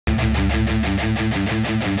Hi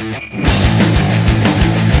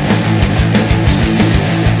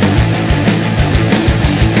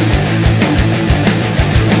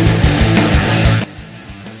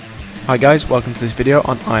guys, welcome to this video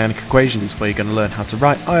on ionic equations, where you're going to learn how to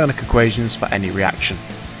write ionic equations for any reaction.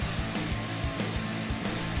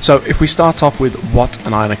 So if we start off with what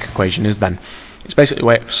an ionic equation is, then it's basically a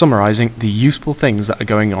way of summarising the useful things that are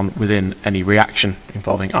going on within any reaction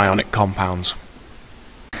involving ionic compounds.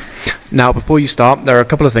 Now before you start, there are a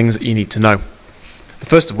couple of things that you need to know. The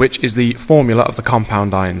first of which is the formula of the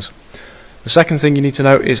compound ions. The second thing you need to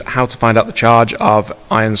know is how to find out the charge of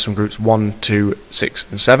ions from groups 1, 2,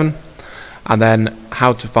 6 and 7. And then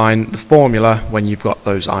how to find the formula when you've got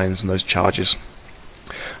those ions and those charges.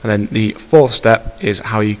 And then the fourth step is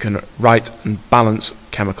how you can write and balance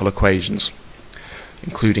chemical equations,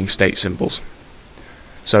 including state symbols.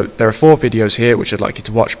 So there are 4 videos here which I'd like you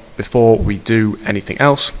to watch before we do anything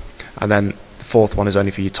else, and then the fourth one is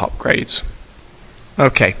only for your top grades.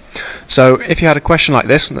 Okay, so if you had a question like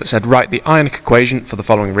this that said write the ionic equation for the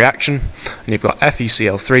following reaction, and you've got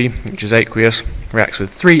FeCl3, which is aqueous, reacts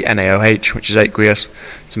with 3NaOH, which is aqueous,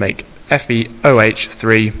 to make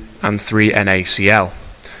FeOH3 and 3NaCl.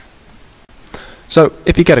 So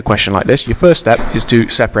if you get a question like this, your first step is to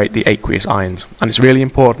separate the aqueous ions, and it's really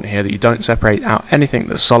important here that you don't separate out anything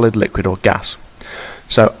that's solid, liquid or gas.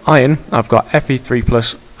 So iron, I've got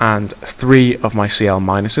Fe3+ and 3 of my Cl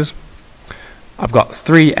minuses. I've got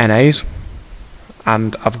 3 Nas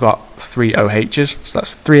and I've got 3 OHs, so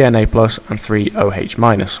that's 3 Na plus and 3 OH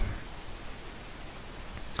minus.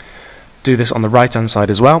 Do this on the right hand side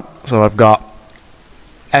as well, so I've got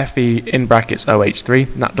Fe in brackets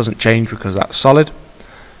OH3, and that doesn't change because that's solid,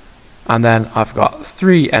 and then I've got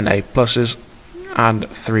 3 Na pluses and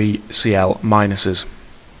 3 Cl minuses.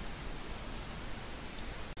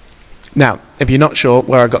 Now if you're not sure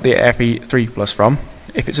where I got the Fe3+ from,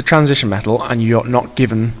 if it's a transition metal and you're not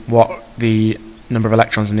given what the number of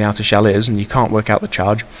electrons in the outer shell is and you can't work out the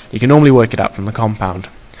charge, you can normally work it out from the compound.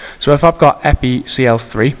 So if I've got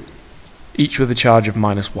FeCl3, each with a charge of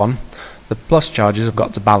 -1, the plus charges have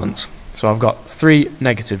got to balance. So I've got 3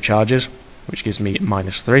 negative charges, which gives me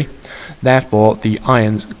 -3. Therefore the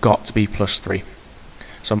ions got to be +3.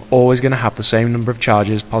 So I'm always going to have the same number of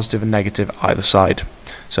charges, positive and negative, either side.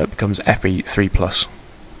 So it becomes Fe3+.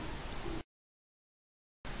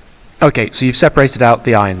 Okay, so you've separated out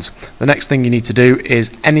the ions. The next thing you need to do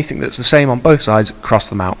is anything that's the same on both sides, cross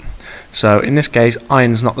them out. So in this case,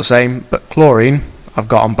 iron's not the same, but chlorine I've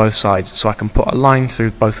got on both sides, so I can put a line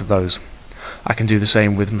through both of those. I can do the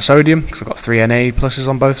same with my sodium, because I've got 3 Na pluses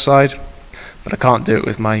on both sides, but I can't do it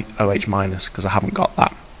with my OH minus, because I haven't got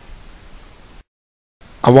that.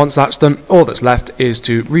 And once that's done, all that's left is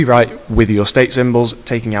to rewrite with your state symbols,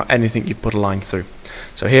 taking out anything you've put a line through.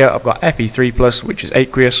 So here I've got Fe3+, which is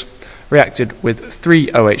aqueous, reacted with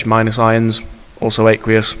 3 OH minus ions, also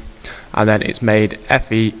aqueous, and then it's made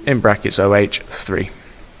Fe in brackets OH3.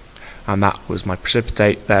 And that was my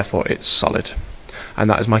precipitate, therefore it's solid. And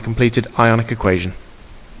that is my completed ionic equation.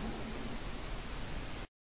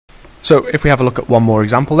 So if we have a look at one more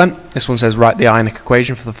example then, this one says write the ionic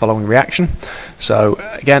equation for the following reaction. So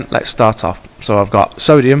again, let's start off. So I've got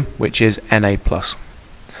sodium, which is Na+.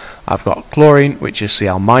 I've got chlorine, which is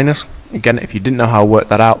Cl minus. Again, if you didn't know how to work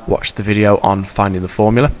that out, watch the video on finding the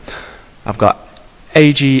formula. I've got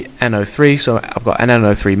AgNO3, so I've got an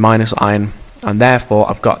NO3 minus ion, and therefore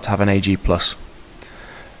I've got to have an Ag+.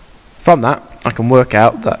 From that, I can work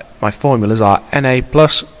out that my formulas are Na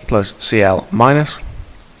plus Cl minus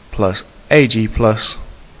plus Ag plus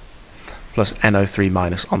NO3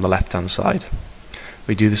 minus on the left hand side.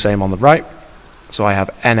 We do the same on the right, so I have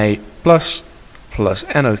Na plus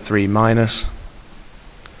NO3 minus,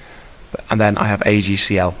 and then I have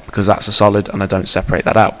AgCl because that's a solid and I don't separate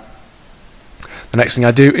that out. The next thing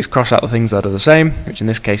I do is cross out the things that are the same, which in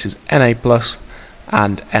this case is Na plus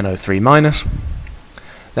and NO3 minus.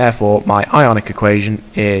 Therefore my ionic equation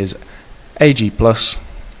is Ag plus,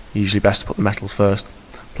 usually best to put the metals first,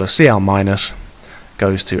 plus Cl minus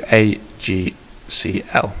goes to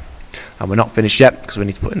AgCl. And we're not finished yet because we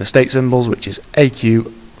need to put in the state symbols, which is Aq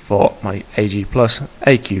for my Ag plus,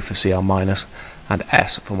 Aq for Cl minus, and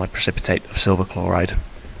S for my precipitate of silver chloride.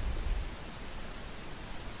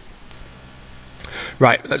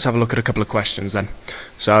 Right, let's have a look at a couple of questions then.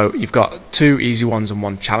 So you've got 2 easy ones and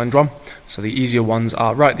 1 challenge one. So the easier ones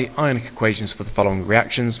are write the ionic equations for the following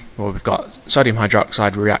reactions, where we've got sodium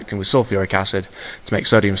hydroxide reacting with sulfuric acid to make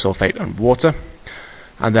sodium sulfate and water.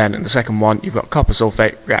 And then in the second one, you've got copper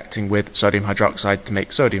sulfate reacting with sodium hydroxide to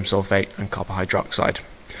make sodium sulfate and copper hydroxide.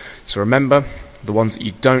 So remember, the ones that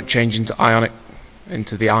you don't change into ionic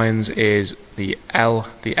into the ions is the L,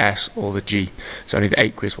 the S or the G. It's only the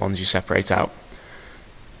aqueous ones you separate out.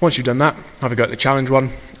 Once you've done that, have a go at the challenge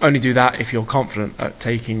one. Only do that if you're confident at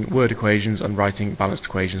taking word equations and writing balanced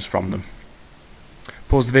equations from them.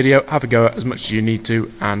 Pause the video, have a go at as much as you need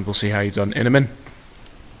to, and we'll see how you've done in a min.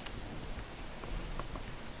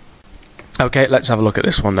 Okay, let's have a look at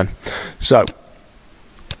this one then. So,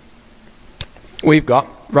 we've got,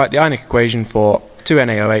 write the ionic equation for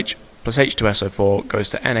 2NaOH plus H2SO4 goes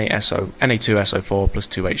to Na2SO4 plus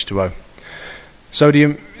 2H2O.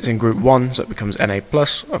 Sodium is in group 1, so it becomes Na+,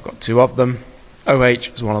 I've got 2 of them.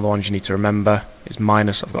 OH is one of the ones you need to remember, is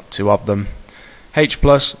minus, I've got 2 of them. H+,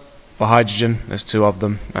 for hydrogen, there's 2 of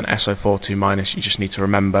them, and SO4 2 minus, you just need to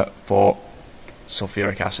remember for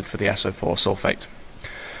sulfuric acid for the SO4 sulfate.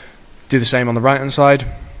 Do the same on the right hand side,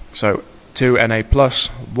 so 2 Na+,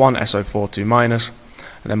 1 SO4 2 minus,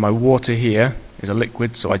 and then my water here is a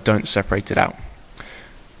liquid, so I don't separate it out.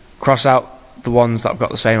 Cross out the ones that I've got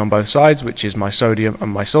the same on both sides, which is my sodium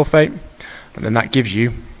and my sulfate, and then that gives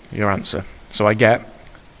you your answer. So I get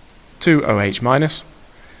 2OH minus,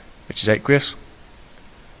 which is aqueous,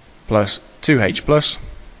 plus 2H plus,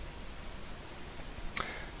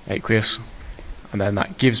 aqueous, and then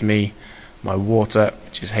that gives me my water,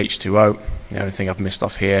 which is H2O. The only thing I've missed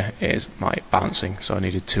off here is my balancing, so I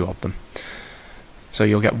needed 2 of them. So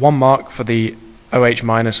you'll get 1 mark for the OH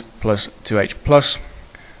minus plus 2H plus.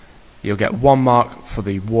 You'll get 1 mark for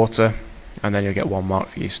the water, and then you'll get 1 mark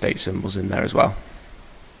for your state symbols in there as well.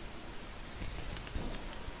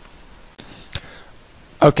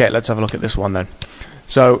 Okay, let's have a look at this one then.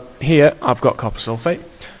 So here I've got copper sulfate.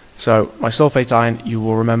 So my sulfate ion, you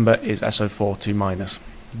will remember, is SO4 2 minus.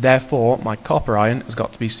 Therefore, my copper ion has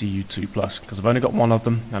got to be Cu2 plus, because I've only got 1 of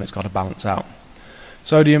them, and it's got to balance out.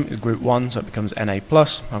 Sodium is group 1, so it becomes Na+,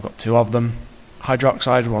 I've got 2 of them.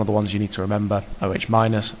 Hydroxide, one of the ones you need to remember, OH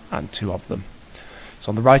minus, and 2 of them. So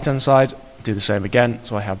on the right hand side, do the same again,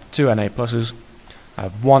 so I have 2 Na pluses, I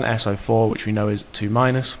have 1 SO4, which we know is 2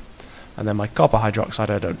 minus, and then my copper hydroxide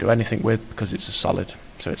I don't do anything with because it's a solid,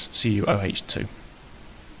 so it's CuOH2.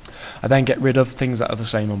 I then get rid of things that are the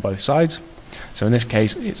same on both sides, so in this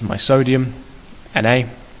case it's my sodium, Na,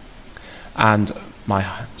 and my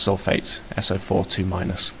sulfate, SO4 2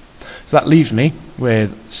 minus. So that leaves me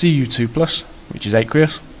with Cu2 plus, which is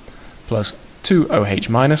aqueous, plus 2OH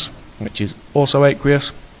minus, which is also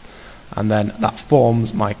aqueous, and then that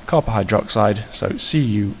forms my copper hydroxide, so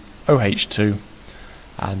CuOH2,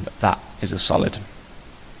 and that is a solid.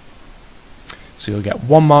 So you'll get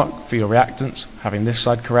 1 mark for your reactants, having this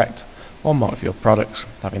side correct, 1 mark for your products,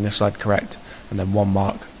 having this side correct, and then 1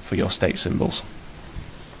 mark for your state symbols.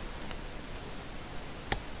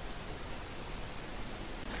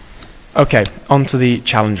 Okay, on to the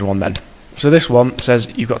challenge one then. So this one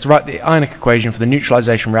says you've got to write the ionic equation for the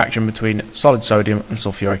neutralization reaction between solid sodium and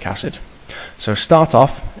sulfuric acid. So start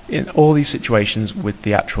off in all these situations with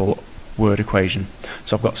the actual word equation.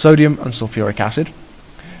 So I've got sodium and sulfuric acid.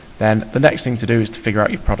 Then the next thing to do is to figure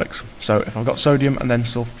out your products. So if I've got sodium and then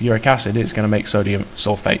sulfuric acid, it's going to make sodium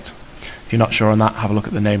sulfate. If you're not sure on that, have a look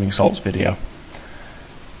at the naming salts video.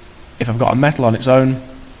 If I've got a metal on its own,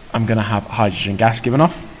 I'm going to have hydrogen gas given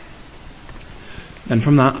off. Then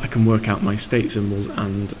from that I can work out my state symbols,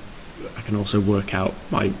 and I can also work out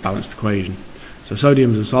my balanced equation. So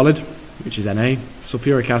sodium is a solid, which is Na.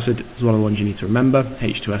 Sulfuric acid is one of the ones you need to remember,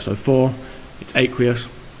 H2SO4, it's aqueous.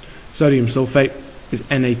 Sodium sulfate is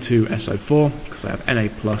Na2SO4, because I have Na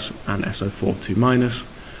plus and SO4 2 minus,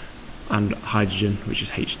 and hydrogen, which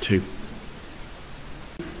is H2.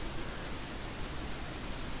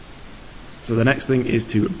 So the next thing is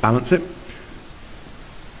to balance it,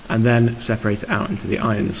 and then separate it out into the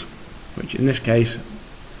ions, which in this case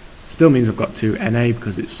still means I've got 2 Na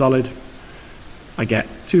because it's solid. I get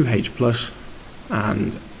 2H plus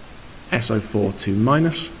and SO4 2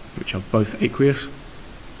 minus, which are both aqueous.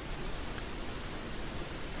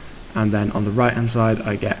 And then on the right hand side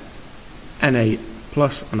I get Na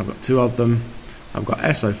plus, and I've got 2 of them. I've got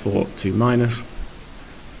SO4 2 minus,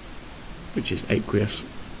 which is aqueous.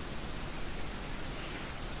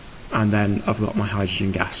 And then I've got my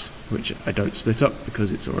hydrogen gas, which I don't split up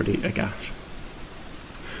because it's already a gas.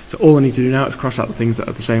 So all I need to do now is cross out the things that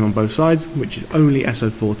are the same on both sides, which is only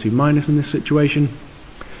SO4 2 minus in this situation,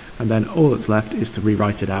 and then all that's left is to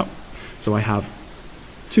rewrite it out. So I have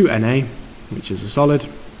 2 Na, which is a solid,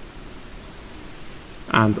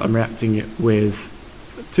 and I'm reacting it with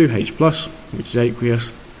 2H plus, which is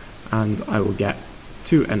aqueous, and I will get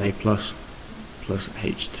 2 Na plus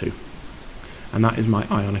H2. And that is my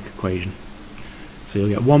ionic equation. So you'll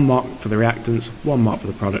get 1 mark for the reactants, 1 mark for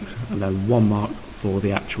the products, and then 1 mark for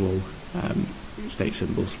the actual state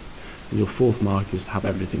symbols. And your fourth mark is to have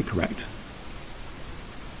everything correct.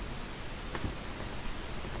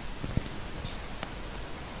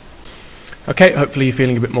 Okay, hopefully you're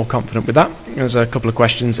feeling a bit more confident with that. There's a couple of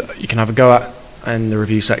questions that you can have a go at in the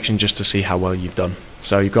review section just to see how well you've done.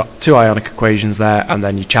 So you've got 2 ionic equations there, and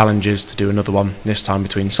then your challenge is to do another one, this time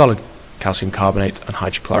between solid calcium carbonate and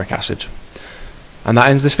hydrochloric acid. And that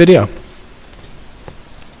ends this video.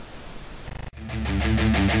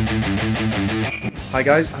 Hi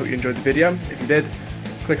guys, hope you enjoyed the video. If you did,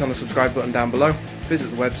 click on the subscribe button down below, visit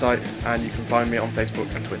the website, and you can find me on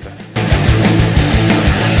Facebook and Twitter.